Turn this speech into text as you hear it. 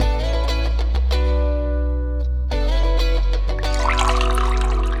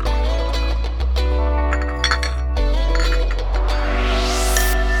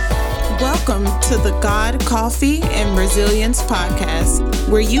to the God, Coffee, and Resilience podcast,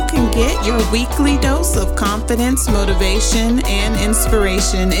 where you can get your weekly dose of confidence, motivation, and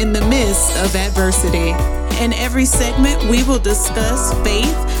inspiration in the midst of adversity. In every segment, we will discuss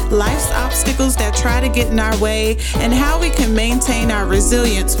faith, life's obstacles that try to get in our way, and how we can maintain our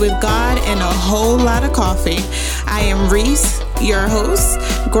resilience with God and a whole lot of coffee. I am Reese, your host.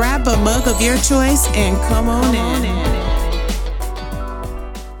 Grab a mug of your choice and come on in.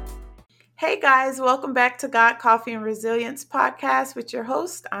 Hey guys, welcome back to God, Coffee, and Resilience podcast with your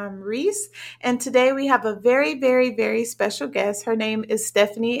host. I'm Reese, and today we have a very, very, very special guest. Her name is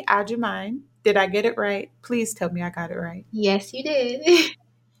Stephanie Ajumain. Did I get it right? Please tell me I got it right. Yes, you did.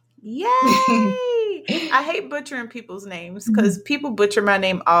 Yay! I hate butchering people's names because people butcher my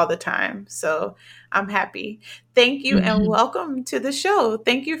name all the time. So I'm happy. Thank you and welcome to the show.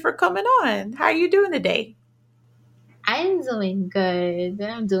 Thank you for coming on. How are you doing today? I'm doing good.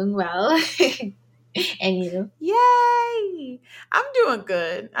 I'm doing well. And you? Yay! I'm doing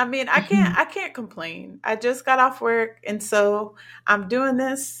good. I mean, I can't complain. I just got off work, and so I'm doing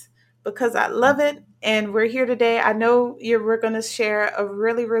this because I love it. And we're here today. I know we're going to share a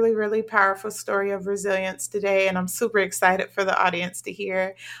really, really, really powerful story of resilience today, and I'm super excited for the audience to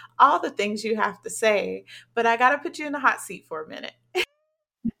hear all the things you have to say. But I got to put you in the hot seat for a minute.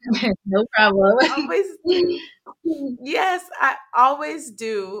 No problem. Yes, I always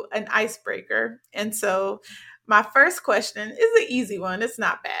do an icebreaker. And so my first question is an easy one. It's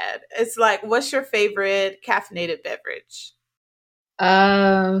not bad. It's like, what's your favorite caffeinated beverage?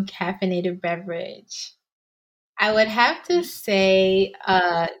 Caffeinated beverage. I would have to say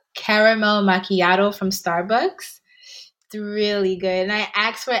caramel macchiato from Starbucks. It's really good. And I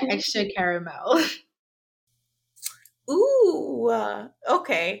asked for extra caramel. Ooh,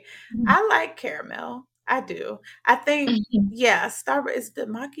 okay. I like caramel. I do. I think, yeah, Starbucks is the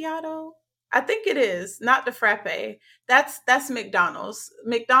macchiato. I think it is, not the frappe. That's McDonald's.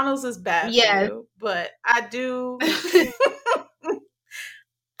 McDonald's is bad for you, but I do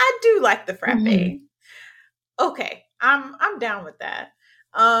I do like the frappe. Okay, I'm down with that.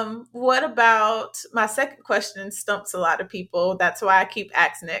 What about my second question stumps a lot of people. That's why I keep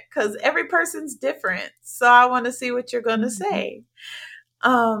asking it, because every person's different. So I want to see what you're gonna say.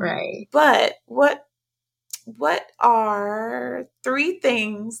 Right. But what are 3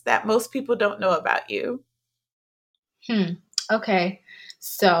 things that most people don't know about you? Okay.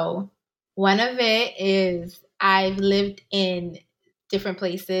 So one of it is I've lived in different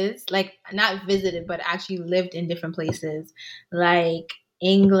places, like not visited, but actually lived in different places, like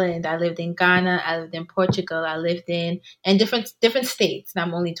England. I lived in Ghana. I lived in Portugal. I lived in different states. And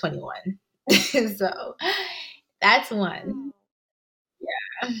I'm only 21, so that's one.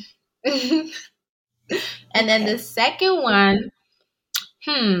 Yeah. And then the second one,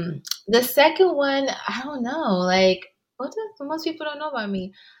 I don't know. Like, what do most people don't know about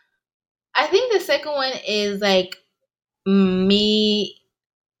me? I think the second one is like me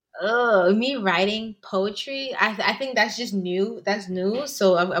writing poetry. I think that's just new. That's new.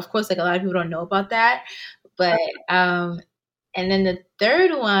 So of course, like a lot of people don't know about that. But and then the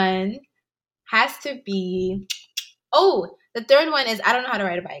third one has to be the third one is I don't know how to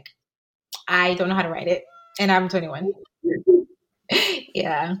ride a bike. I don't know how to ride it, and I'm 21.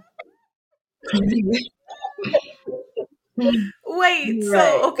 Yeah. Wait, Right.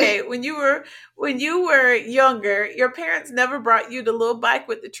 so okay, when you were younger, your parents never brought you the little bike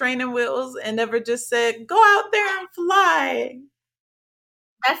with the training wheels and never just said, "Go out there and fly."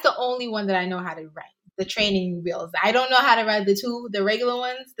 That's the only one that I know how to ride. The training wheels. I don't know how to ride the regular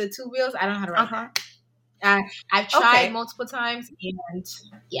ones, the 2 wheels. I don't know how to ride that. I've tried multiple times, and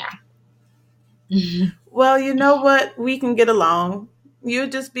yeah. Well, you know what? We can get along. You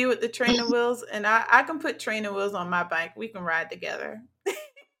just be with the training wheels, and I can put training wheels on my bike. We can ride together.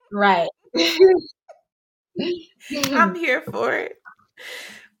 Right. I'm here for it.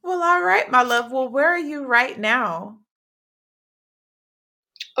 Well, all right, my love. Well, where are you right now?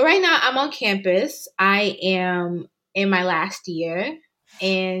 Right now, I'm on campus. I am in my last year,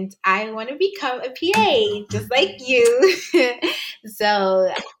 and I want to become a PA, just like you.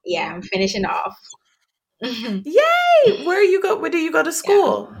 So, yeah, I'm finishing off. Yay! Where do you go to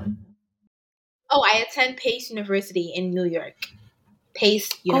school? Yeah. Oh, I attend Pace University in New York. Pace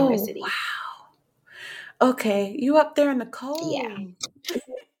University. Oh, wow. Okay, you up there in the cold. Yeah.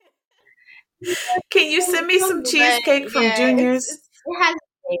 Can you send me some cheesecake from Junior's? It has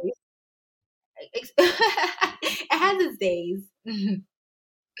its days. It has its days.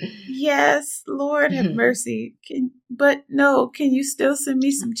 Yes, Lord have mercy. Can you still send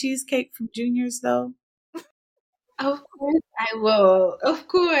me some cheesecake from Junior's though? Of course I will. Of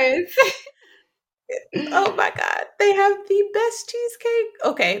course. Oh my God. They have the best cheesecake.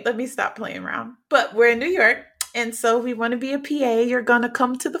 Okay, let me stop playing around. But we're in New York. And so we want to be a PA. You're gonna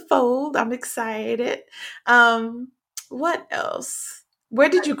come to the fold. I'm excited. Um, what else? Where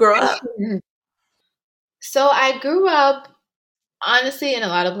did you grow up? So I grew up honestly in a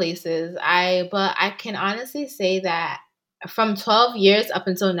lot of places. But I can honestly say that from 12 years up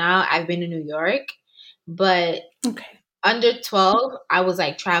until now, I've been in New York. But Okay. under 12, I was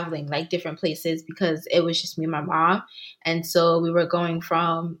like traveling like different places because it was just me and my mom. And so we were going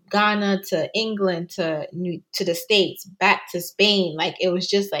from Ghana to England to the States, back to Spain. Like it was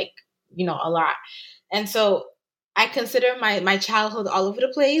just like, a lot. And so I consider my childhood all over the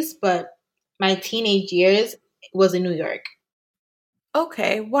place, but my teenage years was in New York.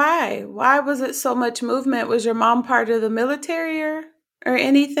 Okay. Why? Why was it so much movement? Was your mom part of the military or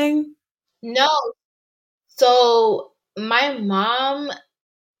anything? No. So my mom,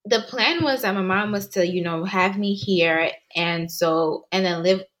 the plan was that my mom was to, have me here and then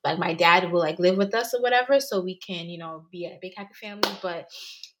live, like my dad will like live with us or whatever, so we can, be a big happy family. But,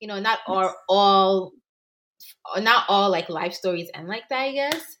 not all like life stories end like that, I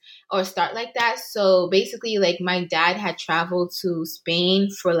guess, or start like that. So basically, like my dad had traveled to Spain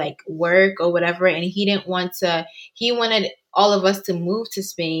for like work or whatever, and he wanted all of us to move to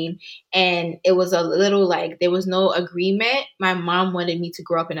Spain. And it was a little like there was no agreement. My mom wanted me to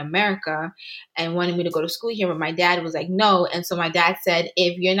grow up in America and wanted me to go to school here, but my dad was like, no. And so my dad said,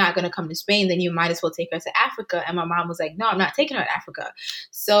 if you're not going to come to Spain, then you might as well take her to Africa. And my mom was like, no, I'm not taking her to Africa.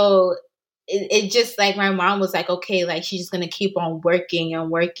 So it just like my mom was like, okay, like she's just gonna keep on working and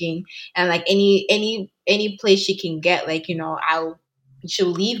working, and like any place she can get, like she'll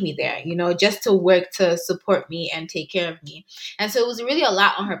leave me there, just to work to support me and take care of me. And so it was really a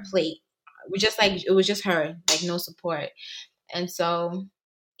lot on her plate. It was just her, like no support. And so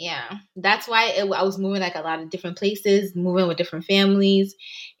yeah, that's why I was moving like a lot of different places, moving with different families,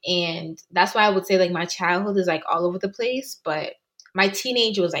 and that's why I would say like my childhood is like all over the place, but my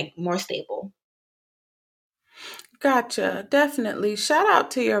teenage was like more stable. Gotcha. Definitely. Shout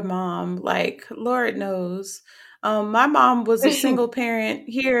out to your mom. Like, Lord knows. My mom was a single parent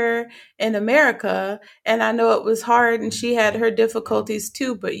here in America, and I know it was hard and she had her difficulties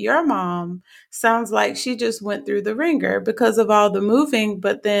too. But your mom sounds like she just went through the ringer because of all the moving,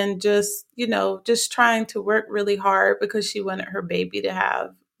 but then just trying to work really hard because she wanted her baby to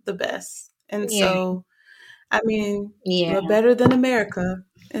have the best. And Yeah, so, I mean, yeah, we're better than America.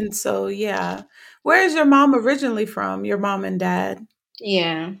 And so, yeah. Where is your mom originally from? Your mom and dad?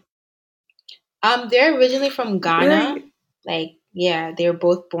 yeah. They're originally from Where are Ghana. you? Like, yeah, they were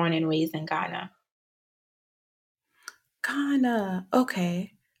both born and raised in Ghana. Ghana.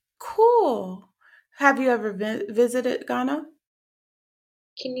 Okay. Cool. Have you ever visited Ghana?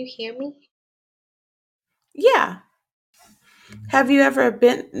 Can you hear me? Yeah. Have you ever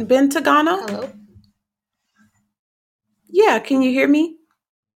been to Ghana? Hello? Yeah, can you hear me?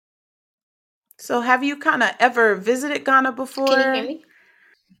 So have you kind of ever visited Ghana Can you hear before? me?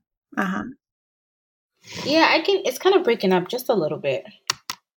 Uh-huh. Yeah, I can. It's kind of breaking up just a little bit.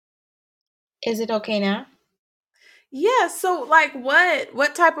 Is it okay now? Yeah, so like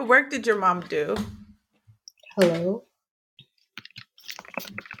what type of work did your mom do? Hello?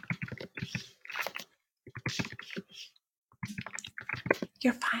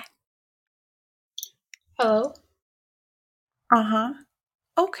 You're fine. Hello? Uh-huh.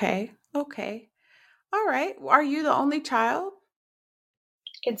 Okay. Okay. All right. Are you the only child?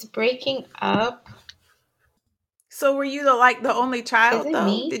 It's breaking up. So were you the only Is child it though?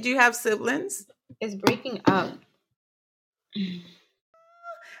 me? Did you have siblings? It's breaking up.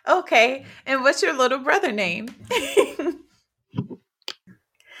 Okay. And what's your little brother name?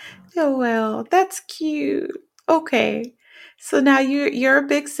 Oh well, that's cute. Okay. So now you're a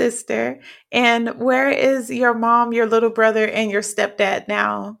big sister. And where is your mom, your little brother, and your stepdad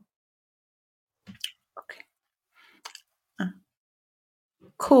now? Okay. Uh,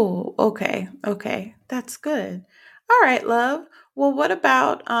 Cool. Okay. Okay. That's good. All right, love. Well, what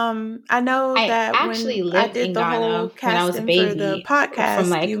about I know I that actually when I lived did in the whole Ghana when I was a casting for the baby, from podcast,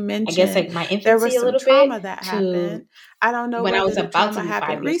 like, you I guess mentioned like my there was infancy a some little bit trauma that to happened. I don't know when I whether was the about to trauma be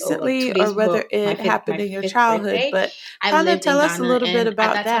happened 5 years old, like recently two or days whether before it my happened in your fifth childhood, birthday. but I kind of lived in tell us a Ghana, little bit and at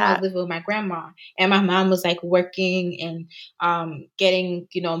about that time I was that. living with my grandma, and my mom was like working and getting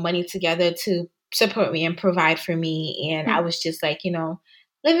money together to support me and provide for me, and I Mm. was just like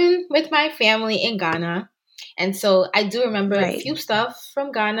living with my family in Ghana. And so I do remember a Right. few stuff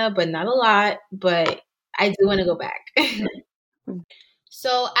from Ghana, but not a lot. But I do want to go back. Mm.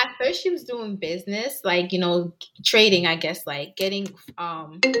 So at first she was doing business, like trading, I guess, like getting oh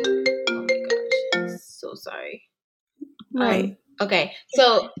my gosh. so sorry. Right. Okay.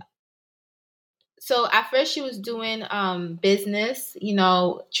 So at first she was doing business,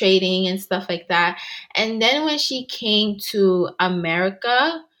 trading and stuff like that. And then when she came to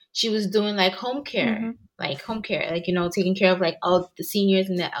America, she was doing like home care. Like home care, like taking care of like all the seniors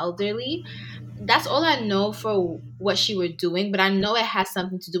and the elderly. That's all I know for what she was doing, but I know it has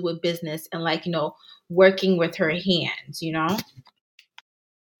something to do with business and like, working with her hands, Yeah.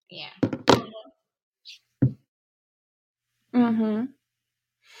 Mm-hmm.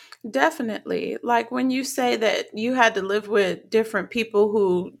 Definitely. Like when you say that you had to live with different people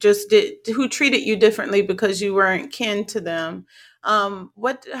who treated you differently because you weren't kin to them. How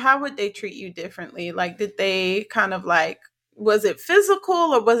would they treat you differently? Like, did they kind of like, was it physical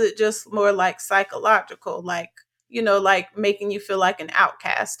or was it just more like psychological? Like, like making you feel like an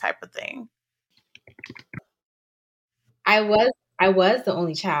outcast type of thing. I was the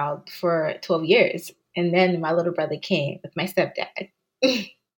only child for 12 years, and then my little brother came with my stepdad. Yeah.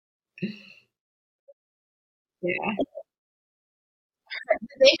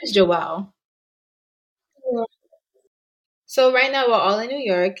 His name is Joelle. So right now we're all in New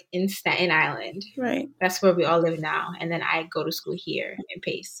York, in Staten Island. Right. That's where we all live now, and then I go to school here in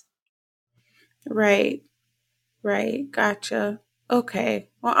Pace. Right. Right. Gotcha. Okay.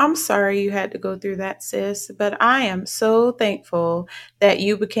 Well, I'm sorry you had to go through that, sis, but I am so thankful that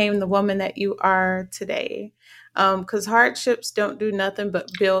you became the woman that you are today. Because hardships don't do nothing but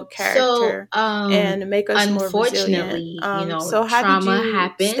build character and make us more resilient. Unfortunately, So how did trauma you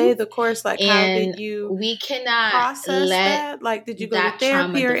stay happens, the course? Like, how and did you we cannot process let that? Like, did you go to that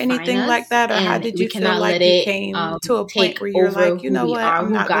trauma therapy or define anything like us, that? Or how and did we you feel cannot let like you it came to a point take where you're over like, you who know we what? are, I'm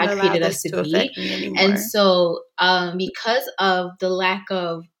who not going God to allow created us this to to be. affect me And anymore. so, because of the lack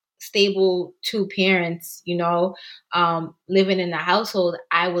of stable two parents, living in the household,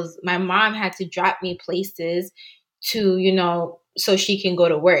 my mom had to drop me places to, so she can go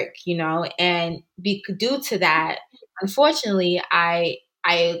to work, and due to that, unfortunately, I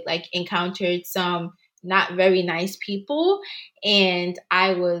like encountered some not very nice people, and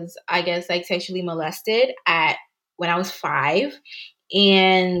I was, I guess, like sexually molested at when I was 5,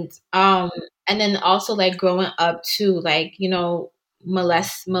 and and then also like growing up too, like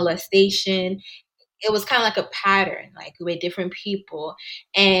molestation. It was kind of like a pattern, like with different people,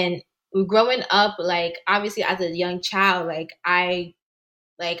 and growing up, like obviously as a young child, I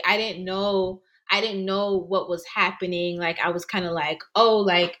didn't know what was happening. Like I was kind of like, oh,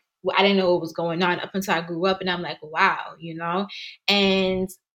 like I didn't know what was going on up until I grew up, and I'm like, wow, and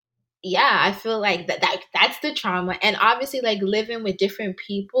yeah, I feel like that's the trauma. And obviously like living with different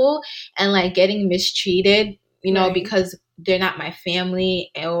people and like getting mistreated, Right. because they're not my family,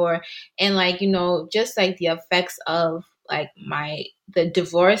 and like, just like the effects of like the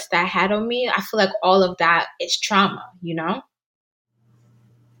divorce that had on me. I feel like all of that is trauma,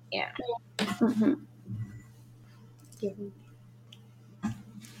 Yeah. Mm-hmm.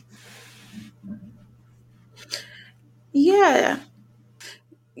 Yeah.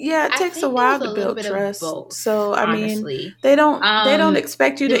 Yeah, it I takes a think it was while a to little build bit of trust. both, So, I mean, honestly. they don't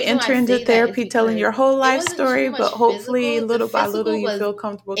expect you The to reason why I enter into say that is therapy telling because your whole it life wasn't too story, much but hopefully physical. The little by little physical you was feel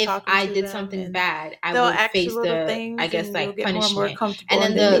comfortable if talking I to did them something and bad, I they'll would ask you face little the, I things guess, and you'll like get more and more punishment. comfortable And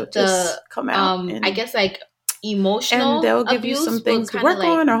and then then you'll the just come out I and guess like and emotional they'll give you some abuse was things to kind of work like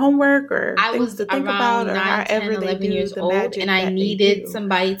on or homework or I things was to think about around or 9, 10, however they 11 do years the old, and magic I that they needed do.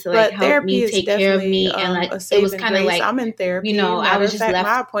 somebody to like But help therapy me is take care of definitely me. And like a it was saving kind of grace. like, I'm in therapy. Matter of fact, my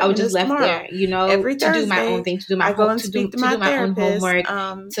I was appointment just is left tomorrow. there, Every to do my own Thursday, thing, to do I go and speak to to my do my own therapist, homework,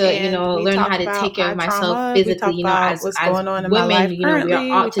 to, and we learn how talk to take about care my of myself trauma. We physically, talk about what's as going on in my women, life we are currently.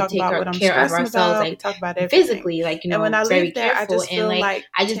 We ought to talk take about what I'm care of stressing ourselves, about. We like talk about everything. physically, like, And when I very leave there, I careful. just And feel like like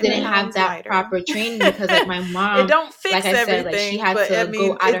I just 10 didn't have pounds that lighter. proper training because like my It mom, don't like fix I said, like she everything, had but I to go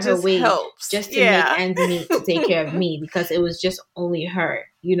mean, out it of her just way helps. just to make Yeah. ends meet, to take care of me, because it was just only her.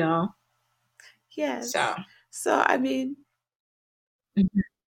 So. Yes. So, I mean, Mhm.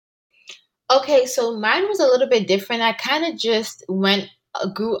 Okay, so mine was a little bit different. I kind of just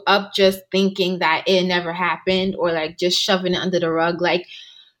grew up just thinking that it never happened, or like just shoving it under the rug. Like,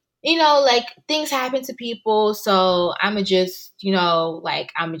 like things happen to people. So I'm just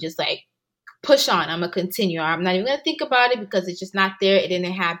like push on. I'm gonna continue. I'm not even gonna think about it because it's just not there. It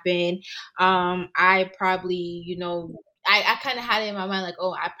didn't happen. I probably, I kind of had it in my mind like,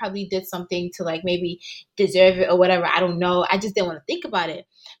 I probably did something to like maybe deserve it or whatever. I don't know. I just didn't want to think about it.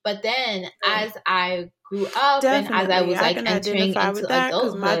 But then as I grew up and as I was like entering into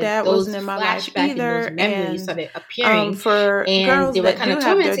adulthood, those flashbacks and those memories started appearing, and they were kind of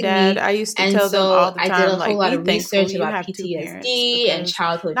tormenting me. And so I did a whole lot of research about PTSD and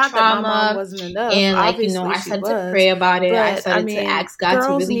childhood trauma, and like I started to pray about it. I started to ask God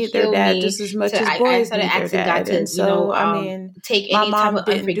to really heal me. I started asking God to take any type of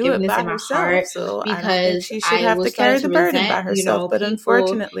unforgiveness in my heart, because I was starting to resent but people.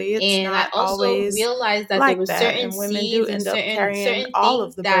 unfortunately, it's And I not also always realized that like there were that, certain and women seeds do and end up carrying certain all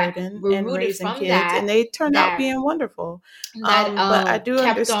of things the that burden were in rooted raising from kids, and they turn out being wonderful. But I do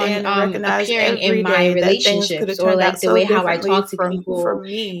kept understand on and recognize appearing in every my day that things could have relationships, or turned out like the so way how I differently talk to people. for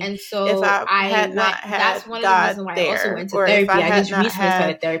me And if so I had not had that's one of the God reasons why I also there, went to or if I therapy. I had just not recently had,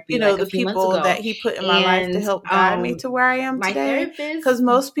 started therapy like the a few months people ago. that He put in my life to And help guide me to where I am my today. therapist, Because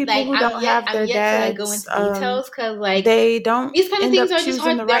most people like who don't have I'm their yet to like go dads, into details, because like they don't these kind of end things up are just choosing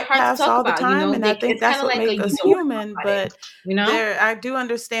hard. the They're right hard to paths talk all the about. time, and I think It's kind that's of what like makes you us don't want to human. talk about it. But I do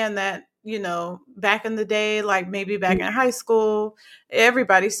understand that, back in the day, like maybe back in high school,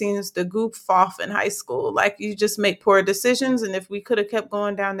 everybody seems to goof off in high school. Like you just make poor decisions. And if we could have kept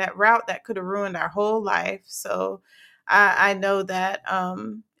going down that route, that could have ruined our whole life. So I know that,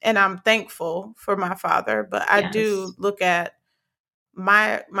 and I'm thankful for my father, but I do look at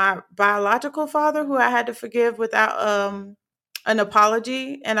my biological father, who I had to forgive without an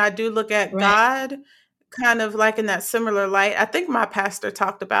apology. And I do look at God kind of like in that similar light. I think my pastor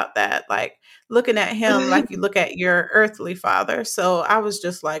talked about that, like looking at him like you look at your earthly father. So I was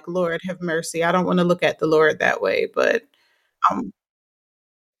just like, Lord, have mercy. I don't want to look at the Lord that way, but um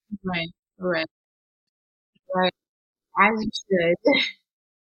Right, right, right. As you should.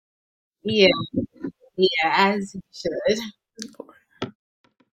 Yeah, yeah, as you should.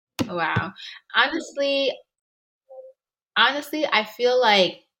 Wow. Honestly, I feel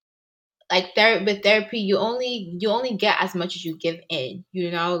like with therapy, you only get as much as you give in.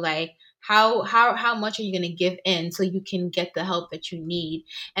 Like how much are you gonna give in so you can get the help that you need?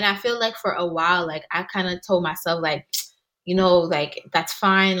 And I feel like for a while, like I kind of told myself, like, like that's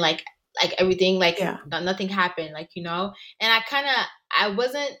fine, like everything, like yeah. nothing happened, and I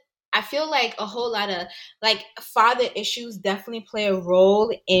wasn't. I feel like a whole lot of like father issues definitely play a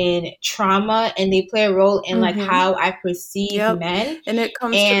role in trauma, and they play a role in like how I perceive Yep. men. And it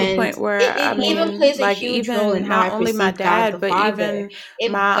comes to the And point where, it even plays a like huge role in even how I not only my perceive God dad, the but Father. even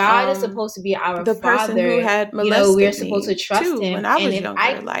If my God is supposed to be our the person who Father, had we're molested supposed to me trust too Him. when I And was if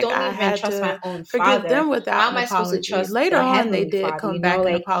younger. I Like don't I even had trust my to own forgive Father, them how without am an I supposed to apology. trust Later the on they Heavenly did Father? come back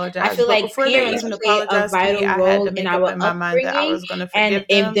and Like I apologize, feel but like before they parents even play a apologized to me, vital I had to role in make up our in my mind that I upbringing. was going to And forgive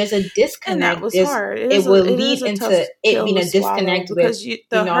if them. there's a And that disconnect, was hard. it will It lead is a tough into it pill being to a swallow, disconnect with because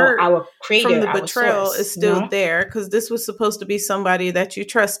the hurt our from Creator, the our betrayal source. is still there, because this was supposed to be somebody that you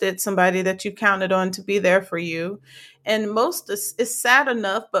trusted, somebody that you counted on to be there for you. And it's sad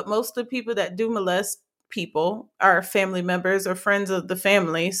enough, but most of the people that do molest people are family members or friends of the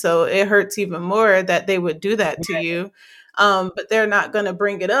family. So it hurts even more that they would do that to you. But they're not going to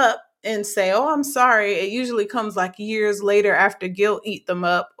bring it up and say, oh, I'm sorry. It usually comes like years later after guilt eat them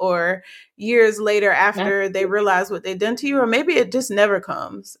up, or years later after they realize what they done to you, or maybe it just never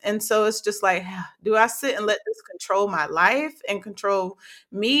comes. And so it's just like, do I sit and let this control my life and control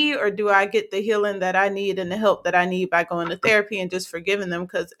me, or do I get the healing that I need and the help that I need by going to therapy and just forgiving them?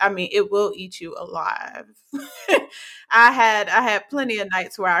 Because it will eat you alive. I had plenty of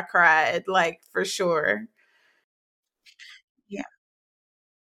nights where I cried, like for sure. Yeah.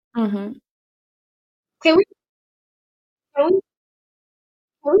 Hmm. Can we can we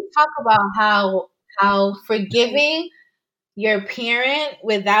can we talk about how forgiving your parent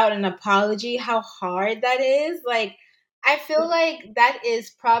without an apology, how hard that is? Like, I feel like that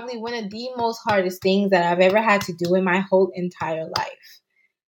is probably one of the most hardest things that I've ever had to do in my whole entire life.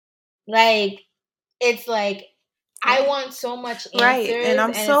 Like, it's like I want so much Right. And answers,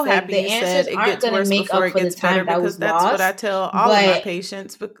 I'm and so it's like happy the you answers said it aren't gets gonna worse make before up it for the gets better, time that because was that's what I lost. tell all of my But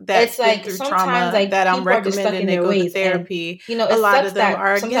patients it's that's been like through sometimes trauma, like that I'm people are just stuck recommending in they their go to ways, and therapy. it A lot of sucks them that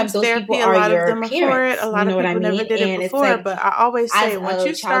are sometimes against those people therapy. A are lot of your them are for it. A parents. You lot of know what I people never mean? did it And it's before. like, But I always as say, once a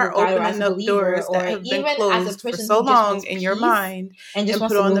you child start of God or as opening a up believer, doors that or have been even as a closed for person so who just long wants in your peace mind and just and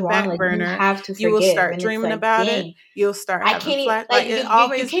wants put to on the move on, back like you burner, have to you will forgive. start And it's dreaming like, about it. dang, You'll start I having can't like you, it you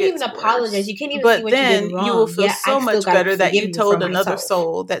always can't even gets apologize. worse. You can't even see But what you did then you will wrong. feel Yeah, so I've still much got to better that forgive you you for told another myself.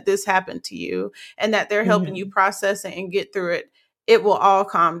 soul that this happened to you, and that they're helping you Hmm. process it and get through it. It will all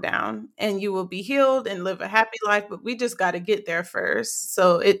calm down and you will be healed and live a happy life. But we just got to get there first.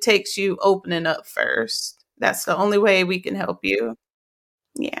 So it takes you opening up first. That's the only way we can help you.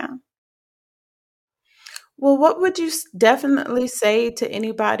 Yeah. Well, what would you definitely say to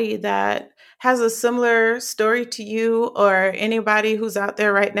anybody that has a similar story to you, or anybody who's out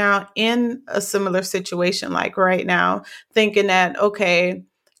there right now in a similar situation, like right now, thinking that, okay,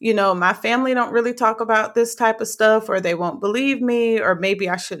 my family don't really talk about this type of stuff, or they won't believe me, or maybe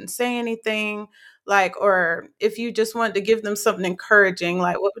I shouldn't say anything. Like, or if you just wanted to give them something encouraging,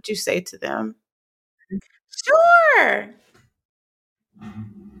 like, what would you say to them? Sure.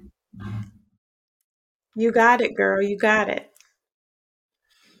 You got it, girl. You got it.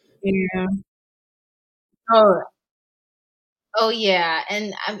 Yeah. Oh, oh yeah,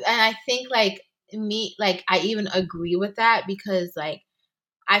 and I think like me, like I even agree with that because like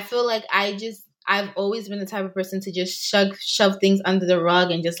I feel like I've always been the type of person to just shove things under the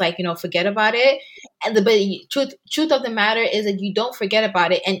rug and just like forget about it. And truth of the matter is that you don't forget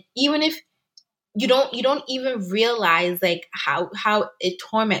about it, and even if you don't even realize like how it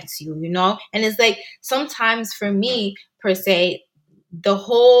torments you, and it's like sometimes for me per se, the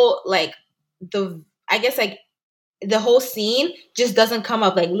whole like the I guess like the whole scene just doesn't come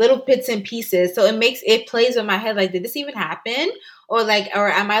up, like little bits and pieces, so it plays in my head like, did this even happen, or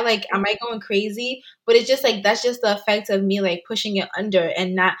am I going crazy? But it's just like that's just the effect of me like pushing it under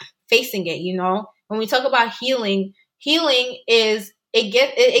and not facing it. When we talk about healing is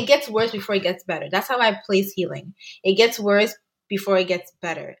it gets worse before it gets better. That's how I place healing. It gets worse before it gets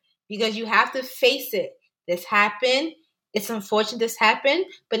better, because you have to face it. This happened. It's unfortunate this happened,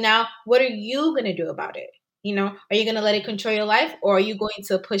 but now what are you going to do about it? Are you going to let it control your life, or are you going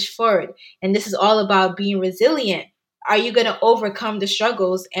to push forward? And this is all about being resilient. Are you going to overcome the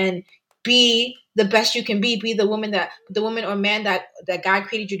struggles and be the best you can be the woman or man that God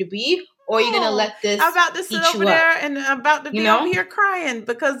created you to be? Or are you going to Oh, let this I'm about to sit eat over you up? there and I'm about to You be over know? here crying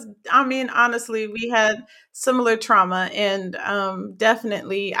because, I mean, honestly, we had similar trauma, and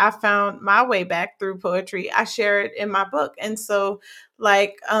definitely I found my way back through poetry. I share it in my book. And so,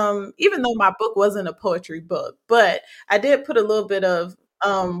 like, even though my book wasn't a poetry book, but I did put a little bit of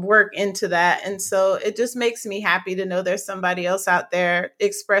work into that. And so it just makes me happy to know there's somebody else out there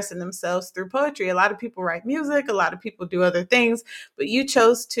expressing themselves through poetry. A lot of people write music, a lot of people do other things, but you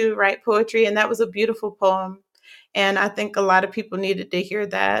chose to write poetry, and that was a beautiful poem. And I think a lot of people needed to hear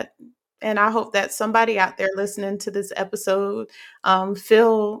that. And I hope that somebody out there listening to this episode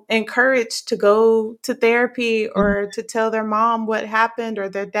feel encouraged to go to therapy, or to tell their mom what happened, or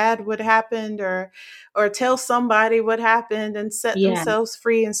their dad what happened, or tell somebody what happened, and set Yeah, themselves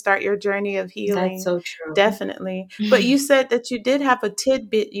free and start your journey of that's healing. so true. Definitely. But you said that you did have a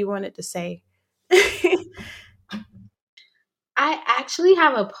tidbit you wanted to say. Of I actually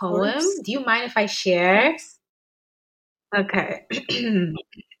have a poem. course. Do you mind if I Of share? course. Okay.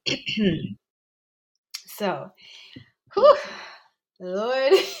 So, whew,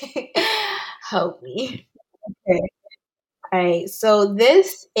 Lord, help me. Okay. All right. So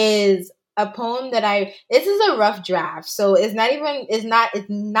this is a poem that this is a rough draft. So it's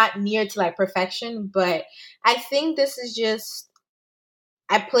not near to like perfection, but I think this is just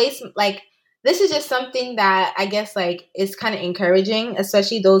I place like this is just something that I guess like is kind of encouraging,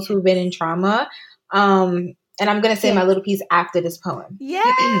 especially those who've been in trauma. And I'm gonna say my Yes. little piece after this poem.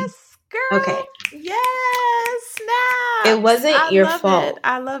 Yes, Okay. girl. Yes, It snaps. wasn't I your love it. fault.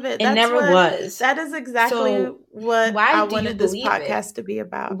 I love it. It never was. That is exactly So what I why do you wanted this believe it? podcast to be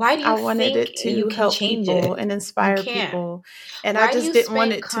about. Why do I you wanted think it you to can help change people it? and You inspire can't. people. And I Why do just you didn't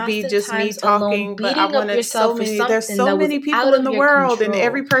want spend it to be constant just me times alone talking, but I beating up wanted yourself for there's something so that was many out people in of the your world, and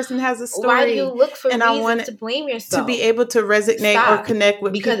every control? person has a Why do you story. look for And I reasons to wanted blame to be yourself? able to resonate or Stop, connect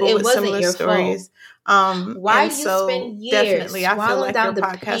with because people it with wasn't similar your fault. stories. Why And do you so spend years definitely, I feel swallowing like your down the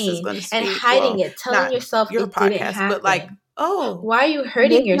podcast is pain going to and speak. hiding Well, it, telling not yourself your it didn't podcast, but like, happen? oh, Why are you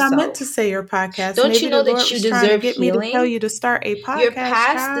hurting maybe I meant to yourself? say your podcast. Don't you Maybe the know Lord that you was trying to deserve get me to tell healing? you to start a Your podcast,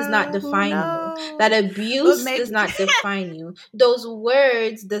 past does not child. Who define you. That knows? But abuse maybe, does not define you. Those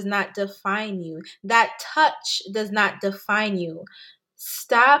words does not define you. That touch does not define you.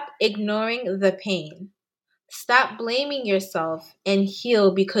 Stop ignoring the pain. Stop blaming yourself and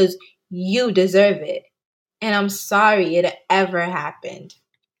heal, because you deserve it. And I'm sorry it ever happened.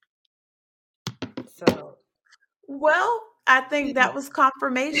 So, well, I think that was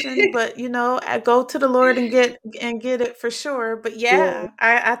confirmation, but I go to the Lord and get it for sure. But yeah.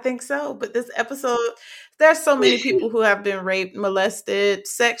 yeah, I think so. But this episode, there's so many people who have been raped, molested,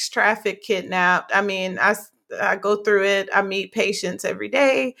 sex trafficked, kidnapped. I mean, I go through it. I meet patients every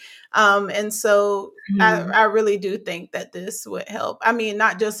day, and so Mhm. I really do think that this would help. I mean,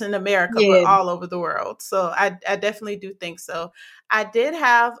 not just in America, but Yeah. all over the world. So I definitely do think so. I did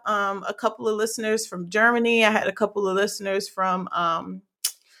have a couple of listeners from Germany. I had a couple of listeners from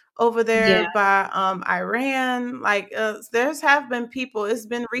over there Yeah. by Iran. Like there's have been people, it's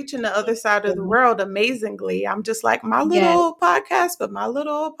been reaching the other side of the world amazingly. I'm just like, my little Yes. old podcast, but my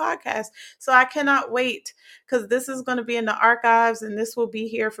little old podcast. So I cannot wait, because this is going to be in the archives and this will be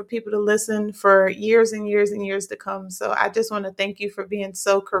here for people to listen for years and years and years to come. So I just want to thank you for being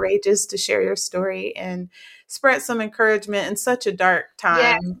so courageous to share your story and spread some encouragement in such a dark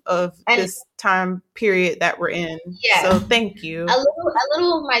time of And this time period that we're in. Yeah. So thank you. A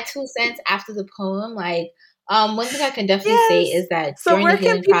little of my 2 cents after the poem, like one thing I can definitely say is that so during where the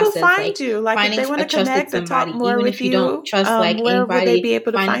healing can people process, find like you? Like if finding they want a to connect trusted or talk somebody, more even with if you don't trust like where would they be anybody,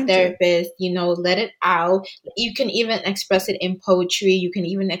 able to find a find you? therapist, you know, let it out. You can even express it in poetry. You can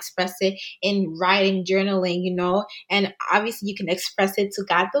even express it in writing, journaling, you know, and obviously you can express it to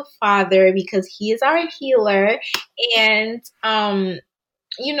God the Father because He is our healer. And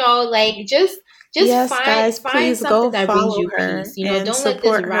you know, like just Yes, find guys, please something go that brings follow you her peace. You know, and don't let this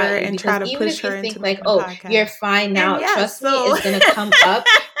support her rot you, and try because to even push if you her think into like, making oh, podcasts. you're fine now, And yes, trust me, so it's gonna come up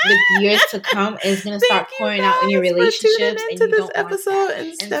with years to come, and it's gonna start thank you pouring out in your guys for tuning relationships, and into you this don't want episode. that. And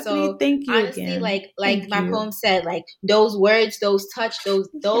And Stephanie, so thank you honestly, again. like Thank my you. poem said, like those words, those touch, those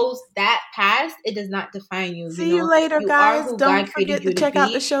that past, it does not define you. See You you know, later, you guys. are who Don't God created forget you to to check out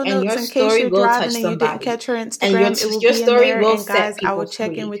the be, show and notes your in case story you're will driving touch and you didn't somebody, catch her and Instagram. It will your be in story there. will And guys, set I people will check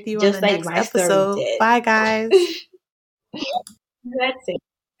in free, with you on just the like next my story episode. did. Bye, guys. That's it.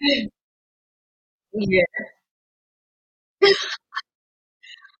 Yeah.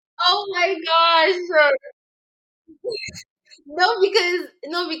 Oh my gosh. No,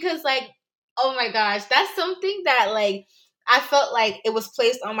 because like, oh my gosh, that's something that like I felt like it was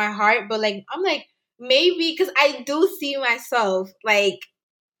placed on my heart, but like I'm like maybe because I do see myself like,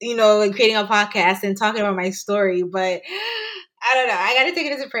 you know, like creating a podcast and talking about my story, but I don't know. I gotta take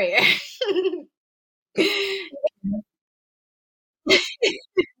it as a prayer.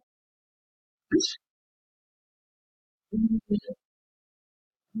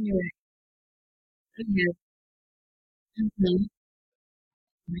 Yeah. Yeah. Mhm.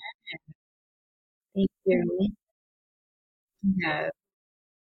 Thank you. Yeah.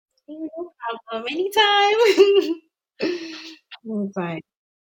 No problem. Anytime. Anytime.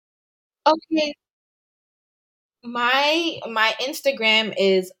 Okay. My Instagram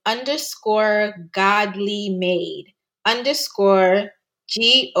is _godly made _GODLYMADE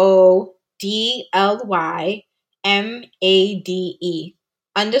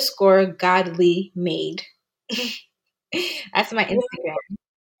That's my Instagram.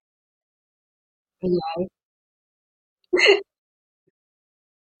 Yeah.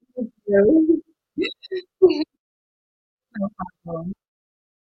 No problem.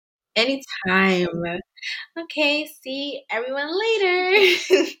 Anytime. Okay, see everyone later.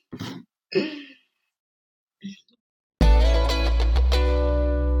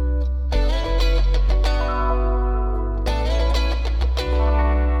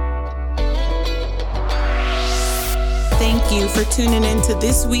 Thank you for tuning in to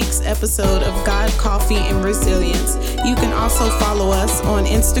this week's episode of God, Coffee, and Resilience. You can also follow us on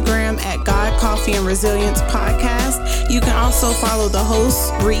Instagram at God, Coffee, and Resilience Podcast. You can also follow the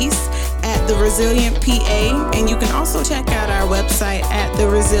host, Reese, at The Resilient PA. And you can also check out our website at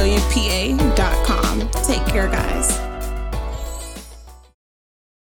theresilientpa.com. Take care, guys.